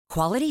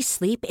Quality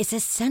sleep is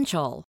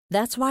essential.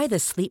 That's why the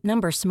Sleep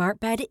Number Smart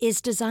Bed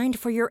is designed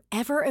for your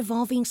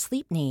ever-evolving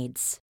sleep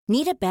needs.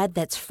 Need a bed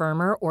that's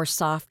firmer or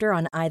softer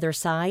on either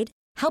side?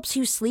 Helps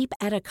you sleep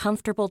at a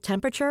comfortable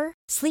temperature?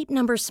 Sleep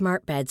Number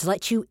Smart Beds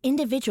let you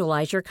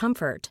individualize your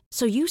comfort,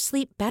 so you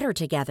sleep better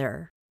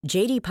together.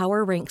 J.D.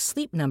 Power ranks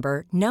Sleep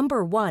Number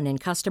number 1 in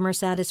customer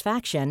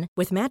satisfaction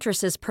with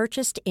mattresses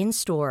purchased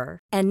in-store.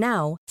 And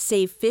now,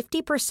 save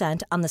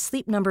 50% on the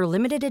Sleep Number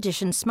Limited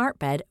Edition Smart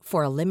Bed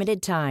for a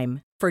limited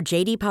time. For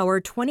J.D. Power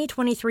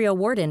 2023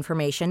 award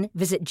information,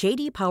 visit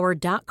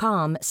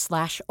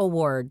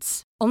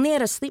jdpower.com/awards. Only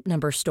at a Sleep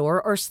Number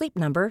store or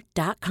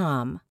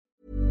sleepnumber.com.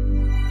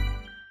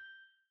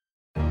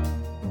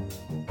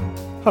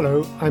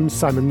 Hello, I'm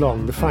Simon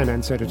Long, the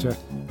finance editor,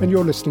 and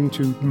you're listening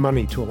to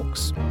Money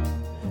Talks.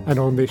 And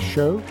on this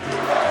show,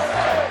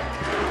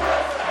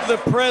 the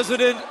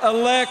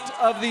President-elect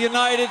of the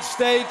United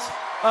States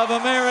of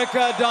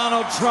America,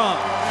 Donald Trump.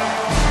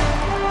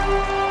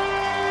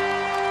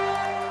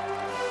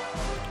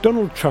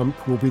 Donald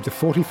Trump will be the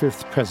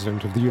 45th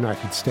President of the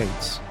United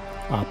States.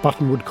 Our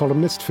Buttonwood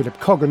columnist, Philip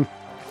Coggan,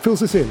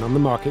 fills us in on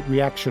the market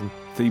reaction.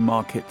 The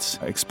markets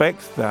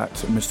expect that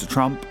Mr.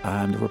 Trump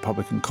and the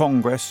Republican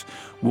Congress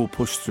will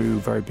push through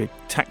very big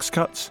tax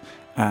cuts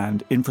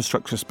and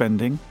infrastructure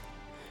spending.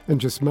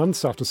 And just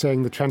months after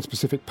saying the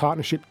Trans-Pacific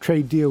Partnership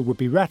trade deal would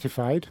be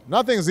ratified,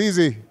 nothing's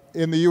easy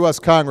in the U.S.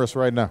 Congress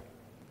right now.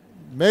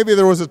 Maybe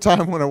there was a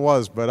time when it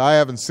was, but I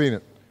haven't seen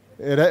it.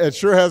 It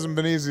sure hasn't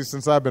been easy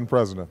since I've been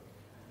president.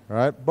 All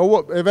right?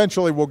 But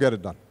eventually we'll get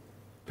it done.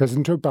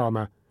 President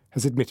Obama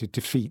has admitted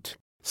defeat.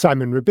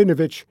 Simon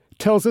Rabinovich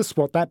tells us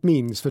what that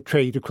means for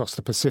trade across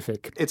the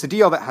Pacific. It's a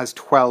deal that has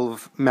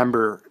 12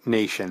 member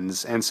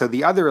nations, and so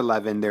the other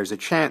 11, there's a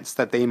chance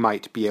that they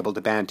might be able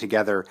to band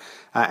together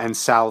and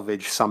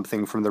salvage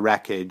something from the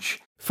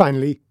wreckage.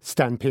 Finally,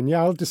 Stan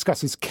Pinyal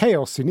discusses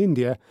chaos in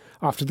India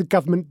after the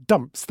government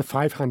dumps the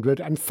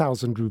 500 and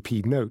 1,000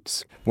 rupee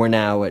notes. We're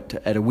now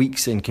at a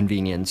week's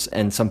inconvenience,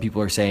 and some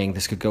people are saying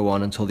this could go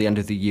on until the end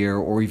of the year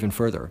or even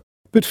further.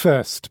 But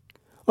first,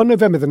 on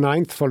November the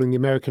 9th, following the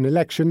American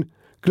election,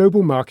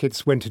 global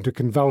markets went into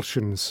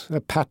convulsions,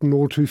 a pattern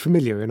all too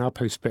familiar in our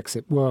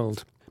post-Brexit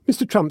world.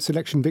 Mr. Trump's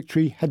election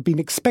victory had been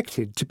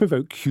expected to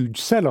provoke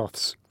huge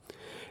sell-offs.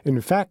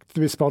 In fact,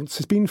 the response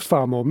has been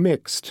far more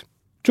mixed.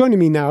 Joining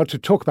me now to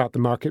talk about the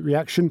market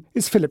reaction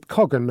is Philip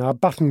Coggan, our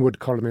Buttonwood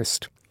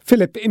columnist.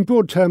 Philip, in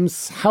broad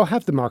terms, how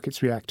have the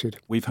markets reacted?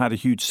 We've had a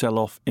huge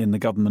sell-off in the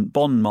government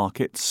bond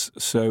markets.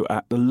 So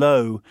at the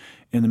low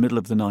in the middle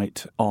of the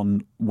night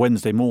on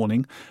Wednesday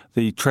morning,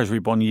 the Treasury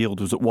bond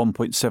yield was at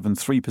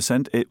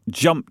 1.73%. It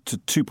jumped to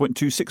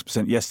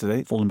 2.26%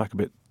 yesterday, fallen back a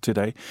bit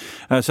today.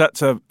 So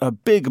that's a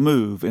big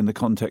move in the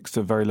context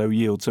of very low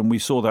yields. And we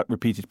saw that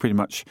repeated pretty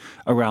much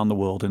around the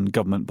world in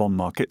government bond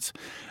markets.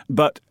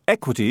 But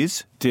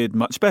equities did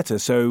much better.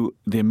 So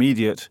the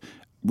immediate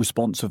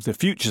response of the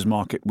futures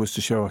market was to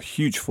show a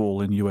huge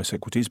fall in US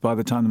equities. By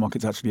the time the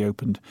markets actually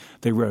opened,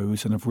 they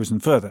rose and have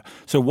risen further.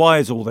 So why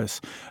is all this?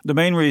 The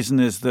main reason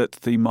is that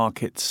the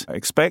markets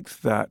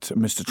expect that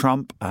Mr.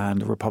 Trump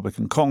and the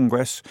Republican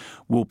Congress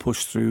will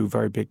push through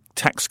very big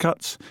tax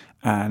cuts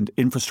and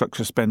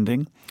infrastructure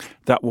spending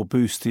that will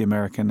boost the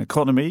American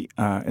economy,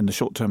 in the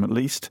short term at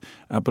least,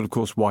 but of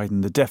course widen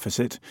the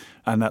deficit.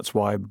 And that's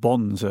why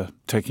bonds are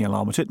taking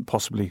alarm at it.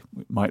 Possibly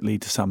it might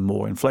lead to some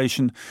more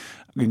inflation.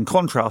 In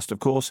contrast, of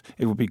course,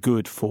 it will be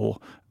good for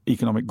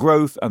economic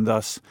growth and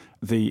thus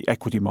the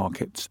equity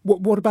markets.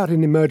 What about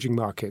in emerging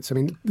markets? I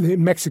mean,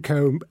 in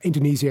Mexico,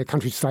 Indonesia,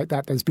 countries like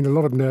that, there's been a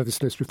lot of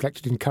nervousness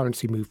reflected in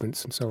currency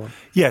movements and so on.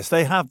 Yes,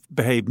 they have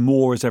behaved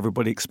more as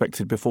everybody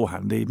expected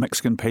beforehand, the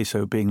Mexican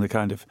peso being the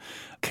kind of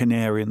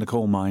canary in the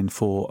coal mine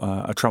for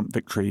a Trump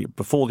victory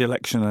before the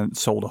election and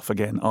sold off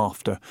again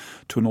after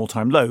to an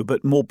all-time low.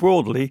 But more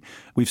broadly,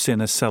 we've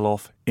seen a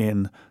sell-off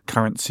in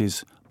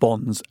currencies,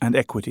 bonds and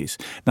equities.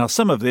 Now,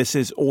 some of this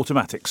is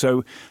automatic.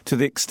 So to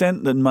the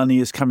extent that money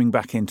is coming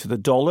back into the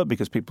dollar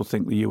because people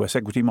think the US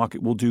equity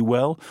market will do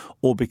well,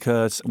 or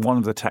because one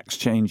of the tax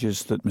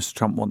changes that Mr.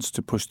 Trump wants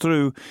to push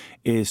through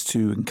is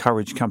to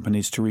encourage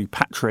companies to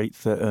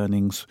repatriate their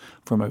earnings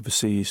from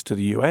overseas to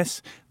the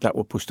US, that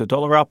will push the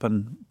dollar up,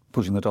 and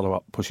pushing the dollar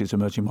up pushes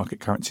emerging market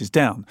currencies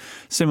down.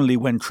 Similarly,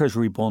 when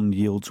Treasury bond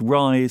yields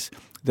rise,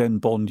 then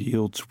bond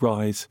yields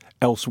rise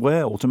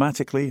elsewhere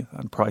automatically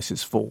and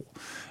prices fall.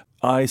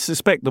 I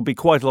suspect there'll be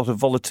quite a lot of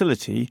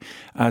volatility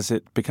as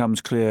it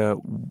becomes clear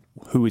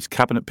who his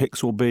cabinet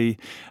picks will be,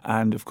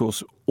 and of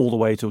course all the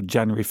way till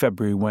January,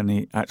 February, when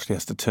he actually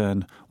has to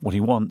turn what he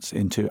wants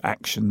into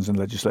actions and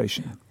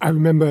legislation. I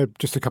remember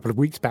just a couple of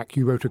weeks back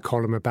you wrote a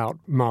column about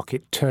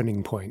market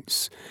turning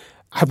points.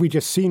 Have we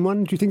just seen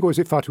one, do you think, or is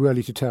it far too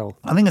early to tell?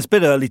 I think it's a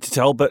bit early to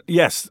tell, but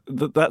yes,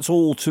 that's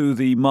all to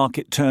the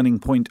market turning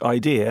point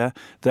idea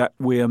that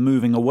we are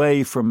moving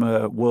away from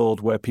a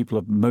world where people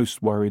are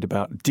most worried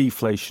about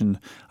deflation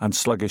and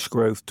sluggish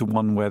growth to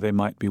one where they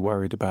might be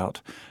worried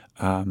about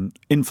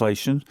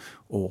inflation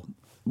or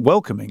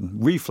welcoming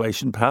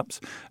reflation, perhaps,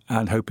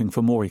 and hoping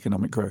for more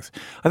economic growth.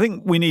 I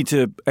think we need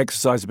to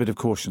exercise a bit of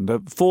caution.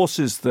 The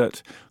forces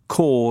that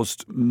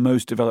caused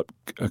most developed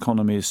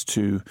economies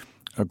to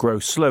grow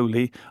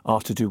slowly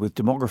are to do with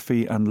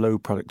demography and low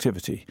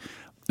productivity.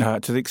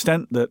 To the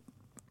extent that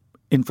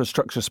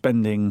infrastructure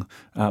spending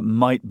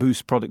might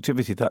boost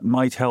productivity, that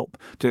might help.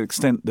 To the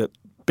extent that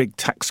big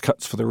tax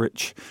cuts for the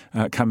rich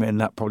come in,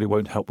 that probably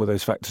won't help with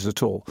those factors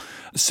at all.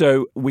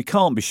 So we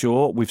can't be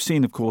sure. We've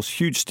seen, of course,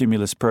 huge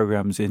stimulus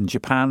programs in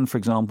Japan, for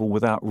example,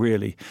 without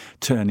really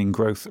turning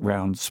growth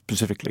around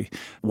specifically.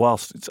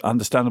 Whilst it's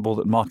understandable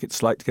that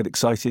markets like to get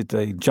excited,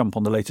 they jump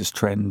on the latest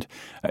trend,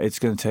 it's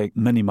going to take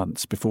many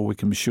months before we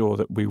can be sure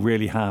that we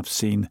really have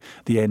seen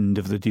the end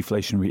of the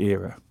deflationary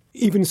era.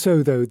 Even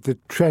so, though, the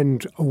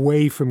trend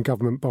away from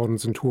government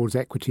bonds and towards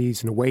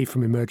equities and away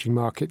from emerging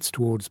markets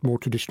towards more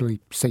traditionally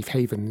safe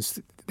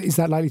havens, is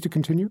that likely to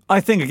continue?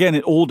 I think, again,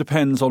 it all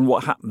depends on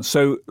what happens.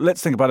 So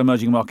let's think about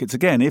emerging markets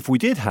again. If we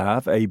did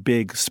have a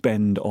big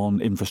spend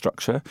on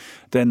infrastructure,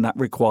 then that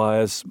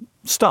requires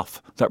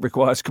stuff, that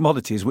requires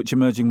commodities, which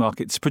emerging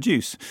markets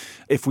produce.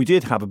 If we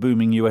did have a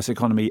booming US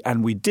economy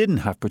and we didn't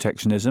have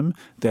protectionism,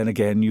 then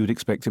again, you'd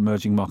expect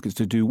emerging markets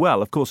to do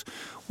well. Of course,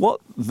 what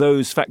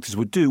those factors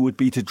would do would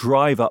be to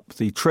drive up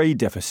the trade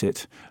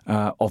deficit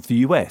of the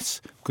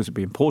US, because it'd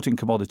be importing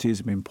commodities,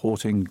 it'd be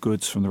importing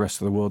goods from the rest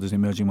of the world as the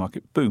emerging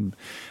market boomed.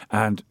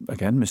 And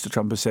again, Mr.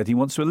 Trump has said he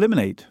wants to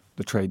eliminate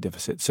the trade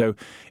deficit. So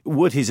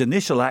would his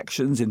initial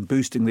actions in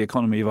boosting the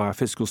economy via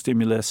fiscal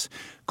stimulus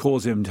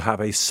cause him to have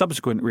a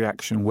subsequent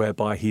reaction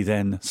whereby he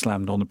then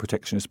slammed on the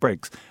protectionist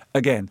brakes?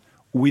 Again,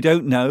 we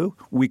don't know.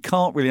 We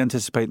can't really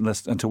anticipate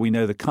until we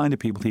know the kind of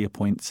people he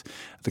appoints,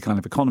 the kind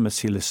of economists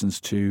he listens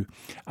to.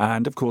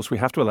 And, of course, we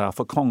have to allow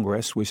for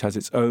Congress, which has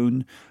its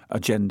own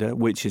agenda,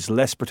 which is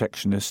less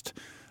protectionist,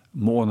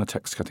 more on the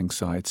tax-cutting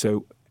side.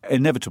 So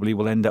inevitably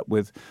we'll end up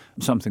with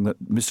something that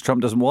Mr.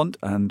 Trump doesn't want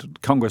and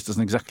Congress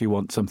doesn't exactly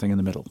want, something in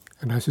the middle.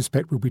 And I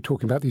suspect we'll be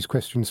talking about these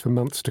questions for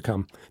months to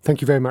come.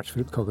 Thank you very much,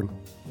 Philip Coggan.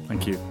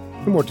 Thank you.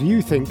 And what do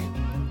you think?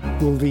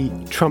 Will the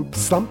Trump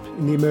slump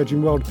in the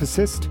emerging world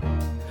persist?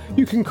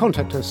 You can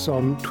contact us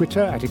on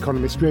Twitter at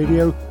Economist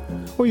Radio,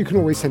 or you can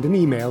always send an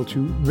email to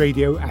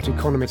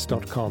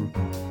radio@economist.com.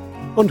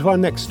 On to our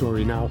next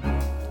story now.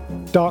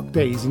 Dark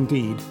days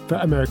indeed for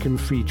American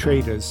free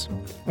traders,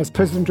 as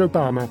President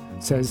Obama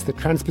says the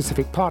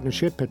Trans-Pacific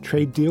Partnership, a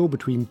trade deal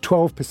between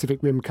 12 Pacific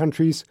Rim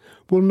countries,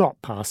 will not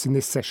pass in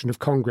this session of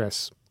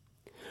Congress.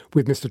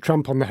 With Mr.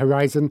 Trump on the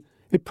horizon,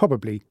 it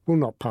probably will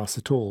not pass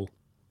at all.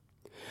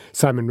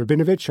 Simon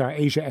Rabinovich, our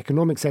Asia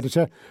economics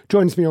editor,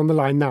 joins me on the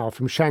line now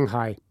from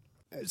Shanghai.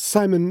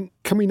 Simon,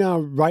 can we now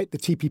write the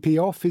TPP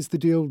off? Is the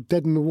deal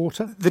dead in the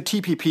water? The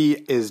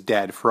TPP is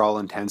dead for all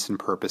intents and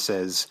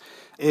purposes.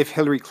 If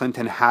Hillary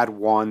Clinton had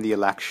won the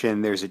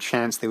election, there's a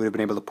chance they would have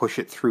been able to push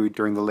it through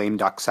during the lame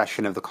duck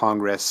session of the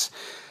Congress.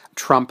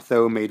 Trump,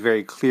 though, made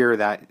very clear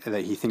that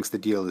he thinks the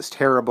deal is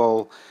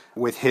terrible.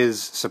 With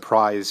his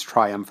surprise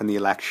triumph in the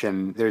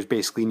election, there's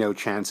basically no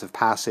chance of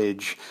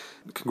passage.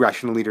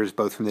 Congressional leaders,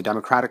 both from the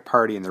Democratic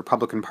Party and the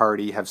Republican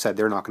Party, have said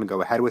they're not going to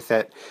go ahead with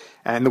it.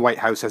 And the White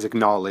House has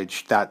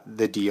acknowledged that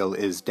the deal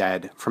is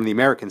dead from the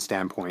American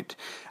standpoint.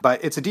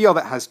 But it's a deal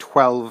that has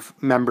 12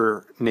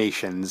 member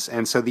nations.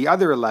 And so the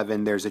other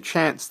 11, there's a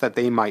chance that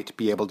they might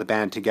be able to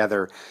band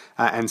together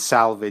and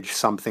salvage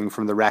something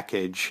from the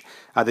wreckage.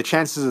 The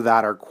chances of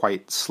that are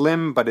quite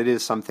slim, but it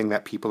is something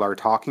that people are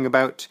talking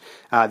about.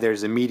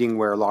 There's a meeting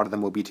where a lot of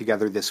them will be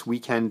together this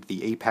weekend,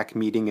 the APEC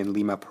meeting in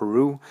Lima,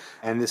 Peru.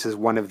 And this is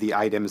one of the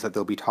items that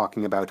they'll be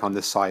talking about on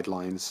the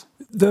sidelines.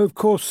 Though, of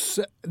course,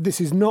 this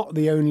is not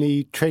the only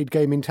trade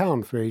game in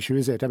town for Asia,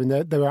 is it? I mean,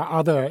 there are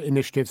other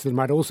initiatives that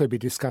might also be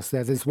discussed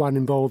there. There's one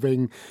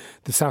involving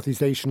the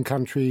Southeast Asian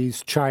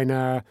countries,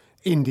 China,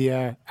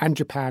 India and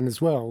Japan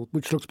as well,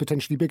 which looks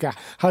potentially bigger.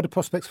 How do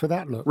prospects for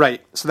that look?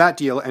 Right. So that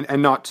deal,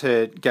 and not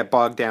to get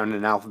bogged down in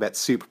an alphabet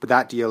soup, but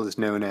that deal is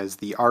known as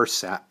the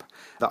RCEP.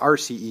 The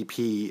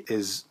RCEP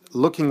is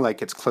looking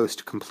like it's close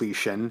to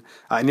completion.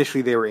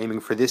 Initially, they were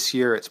aiming for this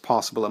year. It's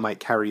possible it might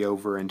carry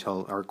over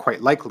until, or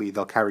quite likely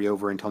they'll carry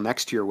over until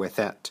next year with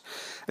it.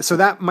 So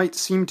that might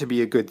seem to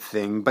be a good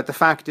thing, but the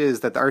fact is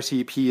that the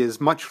RCEP is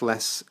much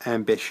less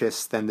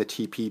ambitious than the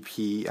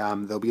TPP.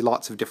 There'll be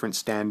lots of different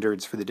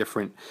standards for the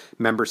different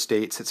member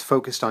states. It's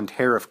focused on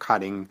tariff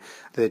cutting.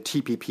 The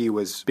TPP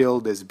was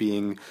billed as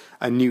being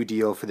a new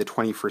deal for the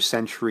 21st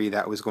century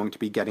that was going to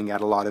be getting at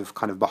a lot of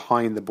kind of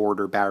behind the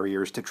border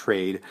barriers to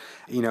trade.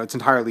 You know, it's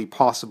entirely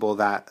possible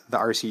that the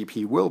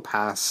RCEP will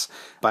pass,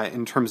 but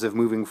in terms of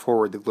moving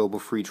forward the global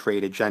free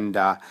trade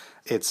agenda,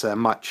 it's a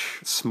much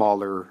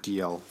smaller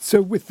deal.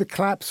 So with the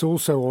collapse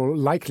also, or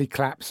likely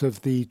collapse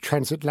of the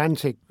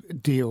transatlantic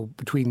deal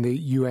between the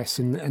US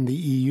and the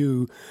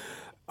EU,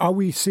 Are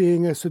we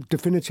seeing a sort of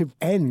definitive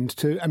end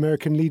to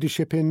American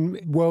leadership in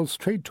world's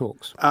trade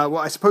talks? Well,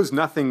 I suppose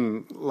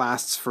nothing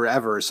lasts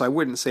forever, so I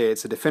wouldn't say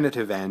it's a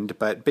definitive end,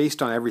 but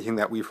based on everything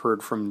that we've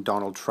heard from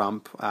Donald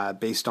Trump,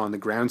 based on the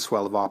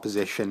groundswell of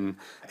opposition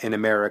in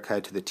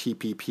America to the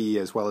TPP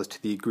as well as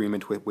to the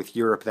agreement with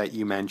Europe that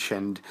you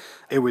mentioned,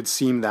 it would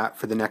seem that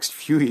for the next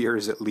few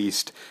years at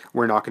least,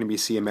 we're not going to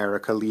see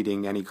America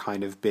leading any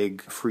kind of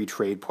big free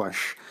trade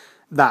push.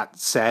 That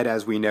said,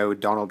 as we know,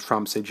 Donald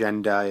Trump's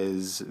agenda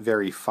is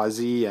very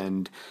fuzzy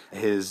and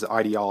his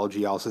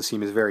ideology also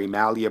seems very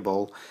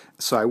malleable.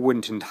 So I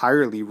wouldn't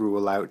entirely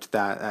rule out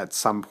that at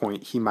some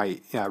point he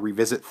might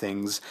revisit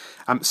things.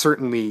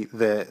 Certainly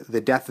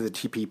the death of the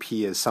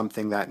TPP is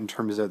something that in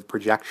terms of the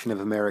projection of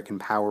American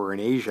power in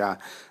Asia,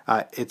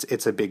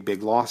 it's a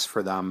big loss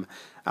for them.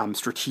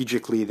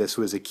 Strategically, this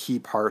was a key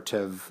part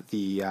of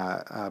the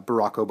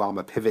Barack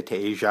Obama pivot to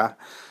Asia.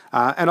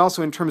 And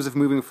also in terms of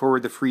moving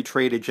forward the free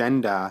trade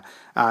agenda,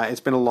 it's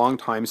been a long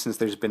time since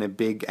there's been a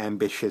big,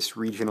 ambitious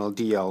regional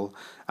deal.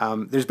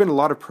 There's been a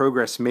lot of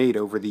progress made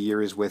over the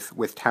years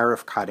with tariff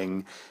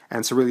cutting,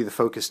 and so really the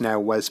focus now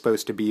was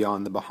supposed to be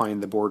on the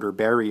behind-the-border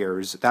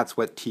barriers. That's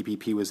what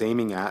TPP was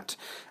aiming at.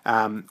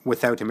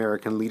 Without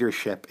American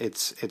leadership,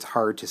 it's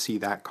hard to see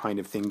that kind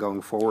of thing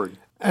going forward.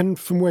 And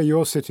from where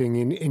you're sitting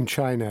in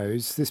China,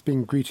 is this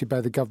being greeted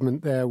by the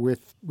government there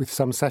with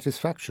some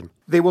satisfaction?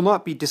 They will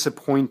not be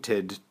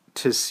disappointed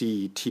to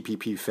see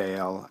TPP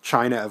fail.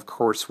 China, of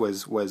course,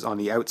 was on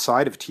the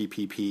outside of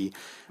TPP.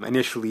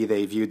 Initially,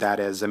 they viewed that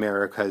as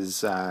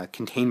America's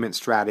containment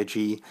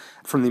strategy.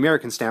 From the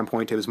American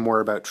standpoint, it was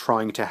more about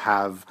trying to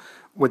have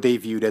what they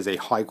viewed as a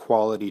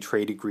high-quality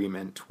trade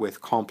agreement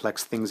with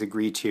complex things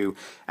agreed to,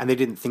 and they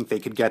didn't think they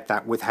could get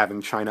that with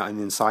having China on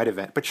the inside of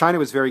it. But China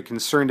was very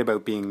concerned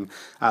about being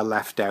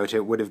left out.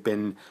 It would have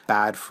been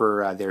bad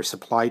for their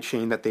supply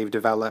chain that they've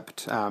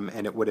developed,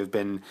 and it would have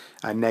been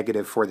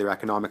negative for their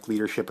economic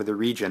leadership of the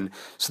region.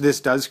 So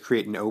this does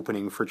create an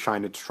opening for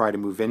China to try to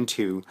move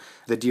into.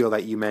 The deal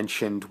that you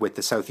mentioned with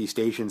the Southeast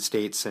Asian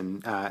states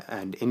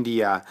and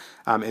India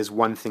is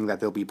one thing that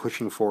they'll be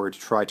pushing forward to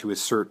try to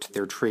assert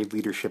their trade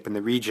leadership in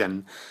the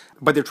region.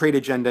 But their trade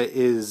agenda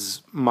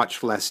is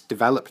much less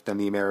developed than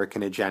the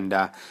American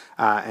agenda.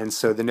 And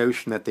so the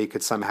notion that they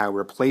could somehow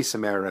replace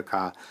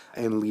America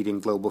in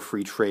leading global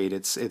free trade,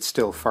 it's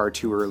still far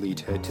too early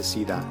to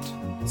see that.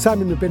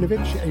 Simon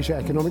Rabinovich, Asia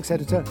Economics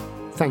Editor,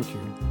 thank you.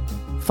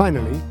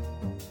 Finally,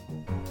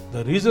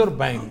 the Reserve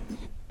Bank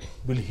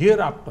will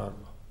hereafter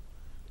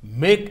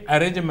make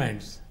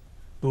arrangements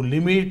to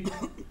limit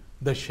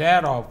the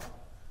share of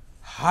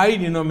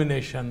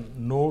high-denomination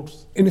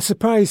notes. In a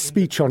surprise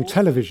speech on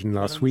television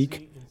last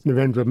week,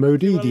 Narendra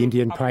Modi, the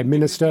Indian Prime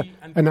Minister,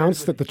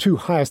 announced that the two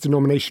highest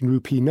denomination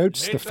rupee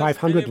notes, the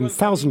 500 and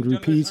 1,000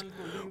 rupees,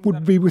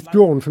 would be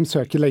withdrawn from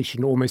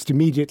circulation almost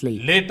immediately.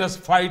 Let us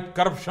fight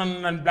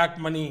corruption and black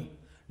money.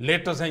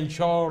 Let us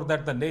ensure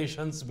that the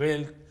nation's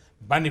wealth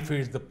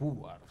benefits the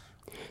poor.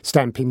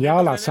 Stan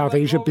Pinyal, our South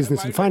Asia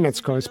business and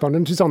finance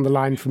correspondent, is on the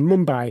line from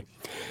Mumbai.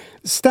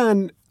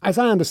 Stan, as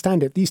I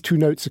understand it, these two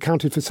notes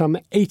accounted for some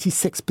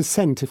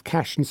 86% of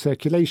cash in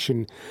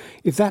circulation.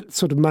 If that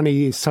sort of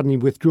money is suddenly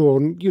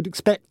withdrawn, you'd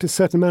expect a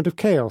certain amount of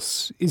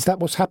chaos. Is that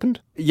what's happened?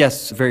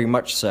 Yes, very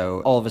much so.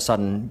 All of a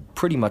sudden,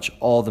 pretty much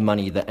all the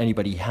money that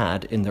anybody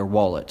had in their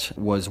wallet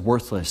was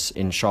worthless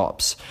in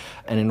shops.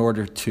 And in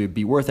order to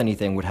be worth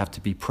anything, would have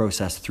to be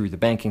processed through the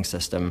banking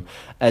system.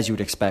 As you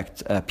would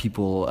expect,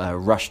 people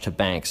rushed to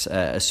banks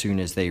as soon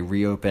as they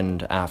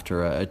reopened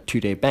after a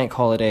 2-day bank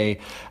holiday,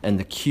 and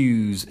the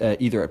queues,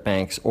 either at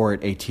banks or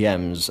at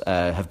ATMs,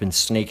 have been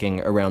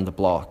snaking around the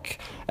block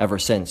ever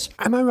since.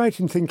 Am I right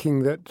in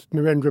thinking that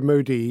Narendra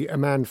Modi, a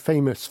man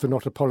famous for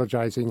not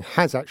apologising,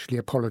 has actually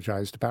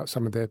apologised about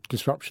some of the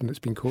disruption that's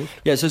been caused?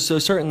 Yeah, so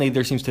certainly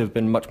there seems to have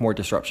been much more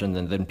disruption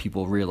than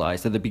people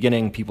realised. At the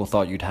beginning, people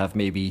thought you'd have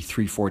maybe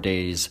 3-4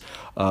 days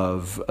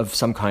of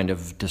some kind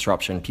of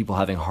disruption, people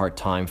having a hard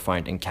time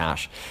finding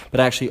cash. But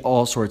actually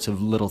all sorts of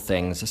little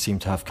things seem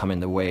to have come in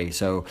the way.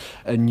 So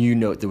a new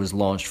note that was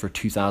launched for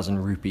 2,000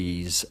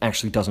 rupees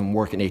actually doesn't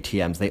work in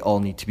ATMs. They all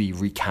need to be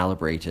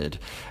recalibrated,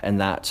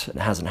 and that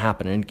hasn't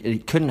happened. And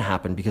it couldn't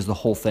happen because the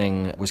whole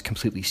thing was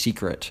completely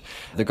secret.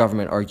 The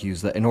government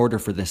argues that in order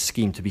for this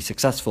scheme to be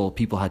successful,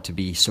 people had to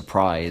be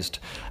surprised.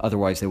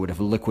 Otherwise, they would have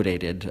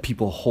liquidated.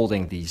 People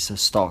holding these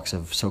stocks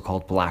of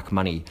so-called black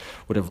money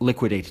would have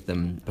liquidated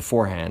them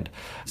beforehand.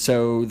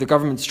 So the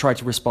government's tried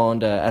to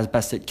respond as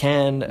best it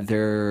can.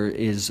 There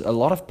is a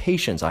lot of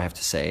patience, I have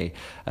to say,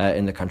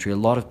 in the country. A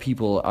lot of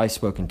people I've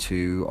spoken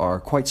to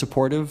are quite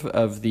supportive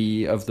of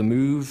the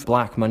move.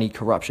 Black money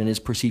corruption is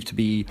perceived to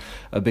be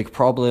a big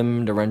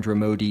problem. Narendra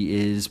Modi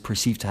is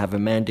perceived to have a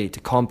mandate to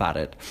combat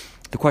it.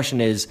 The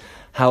question is,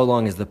 how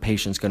long is the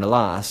patience going to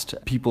last?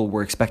 People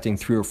were expecting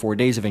 3 or 4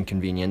 days of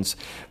inconvenience.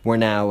 We're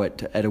now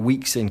at a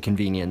week's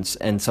inconvenience,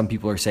 and some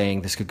people are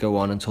saying this could go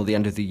on until the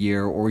end of the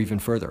year or even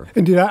further.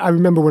 Indeed, I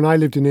remember when I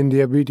lived in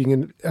India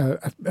reading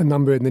a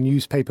number in the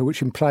newspaper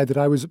which implied that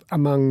I was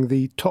among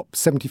the top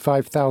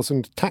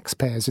 75,000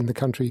 taxpayers in the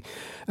country.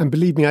 And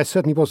believe me, I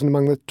certainly wasn't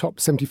among the top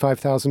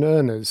 75,000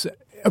 earners.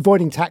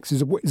 Avoiding tax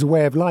is a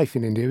way of life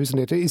in India, isn't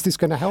it? Is this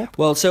going to help?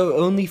 Well, so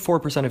only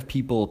 4% of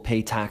people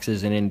pay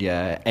taxes in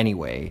India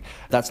anyway.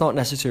 That's not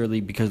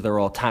necessarily because they're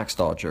all tax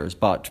dodgers,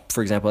 but,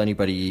 for example,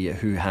 anybody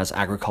who has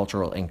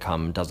agricultural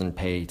income doesn't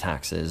pay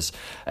taxes,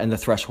 and the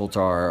thresholds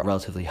are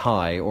relatively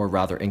high, or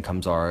rather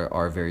incomes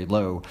are very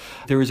low.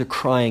 There is a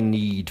crying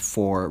need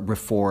for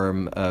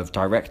reform of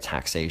direct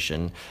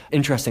taxation.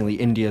 Interestingly,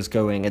 India is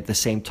going at the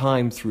same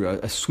time through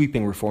a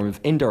sweeping reform of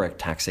indirect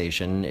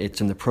taxation.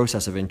 It's in the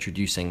process of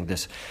introducing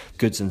this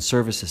goods and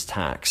services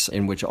tax,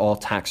 in which all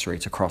tax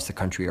rates across the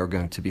country are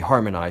going to be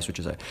harmonized, which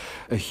is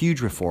a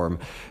huge reform.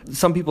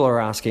 Some people are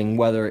asking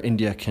whether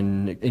India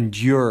can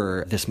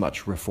endure this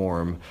much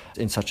reform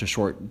in such a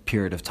short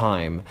period of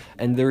time.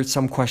 And there is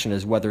some question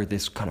as whether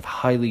this kind of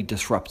highly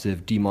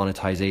disruptive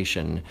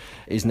demonetization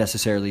is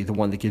necessarily the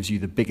one that gives you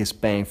the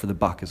biggest bang for the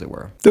buck, as it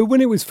were. Though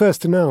when it was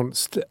first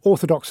announced,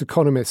 orthodox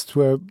economists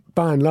were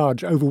by and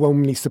large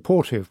overwhelmingly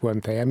supportive,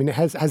 weren't they? I mean,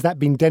 has that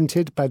been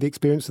dented by the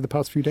experience of the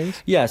past few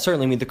days? Yeah,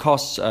 certainly. I mean, the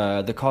costs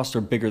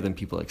are bigger than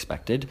people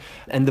expected,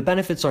 and the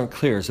benefits aren't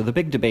clear. So the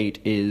big debate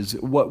is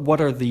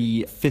what are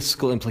the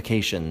fiscal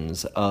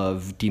implications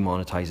of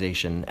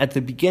demonetization? At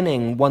the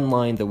beginning, one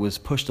line that was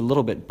pushed a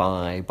little bit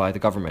by the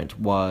government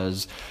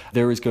was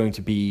there is going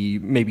to be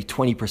maybe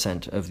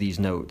 20% of these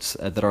notes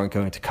that aren't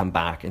going to come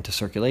back into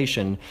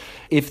circulation.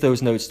 If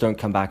those notes don't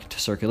come back into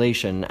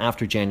circulation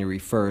after January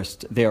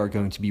 1st, they are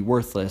going to be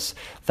worthless.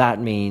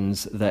 That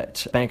means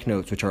that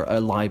banknotes, which are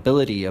a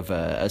liability of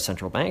a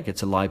central bank,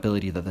 it's a liability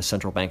that the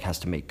central bank has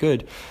to make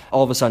good,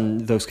 all of a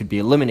sudden those could be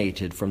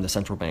eliminated from the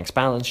central bank's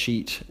balance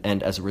sheet,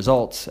 and as a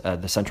result,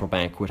 the central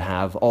bank would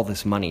have all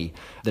this money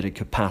that it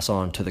could pass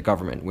on to the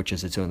government, which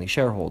is its only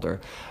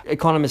shareholder.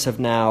 Economists have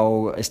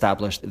now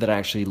established that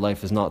actually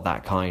life is not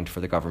that kind for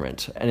the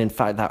government, and in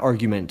fact that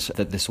argument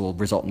that this will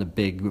result in a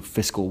big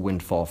fiscal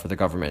windfall for the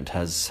government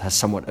has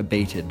somewhat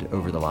abated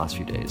over the last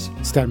few days.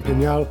 Stan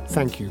Pignal,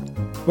 thank you.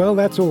 Well,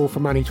 that's all for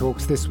Money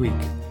Talks this week.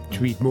 To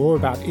read more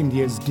about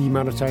India's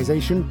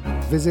demonetization,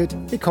 visit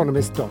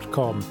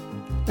economist.com.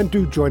 And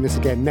do join us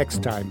again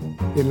next time.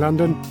 In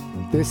London,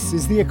 this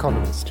is The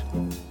Economist.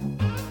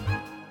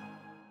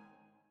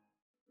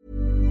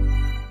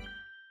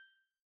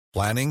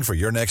 Planning for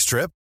your next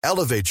trip?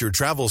 Elevate your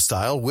travel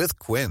style with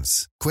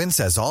Quince. Quince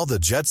has all the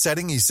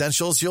jet-setting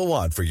essentials you'll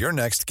want for your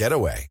next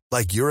getaway,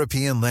 like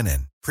European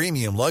linen,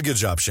 premium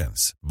luggage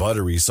options,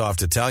 buttery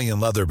soft Italian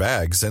leather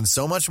bags, and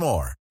so much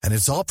more. And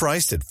it's all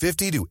priced at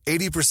 50 to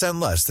 80%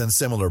 less than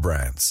similar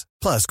brands.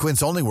 Plus,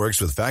 Quince only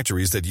works with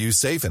factories that use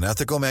safe and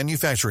ethical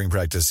manufacturing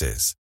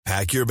practices.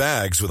 Pack your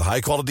bags with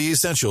high-quality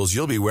essentials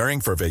you'll be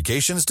wearing for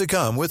vacations to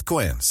come with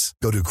Quince.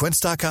 Go to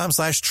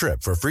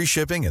quince.com/trip for free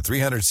shipping and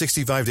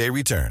 365-day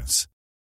returns.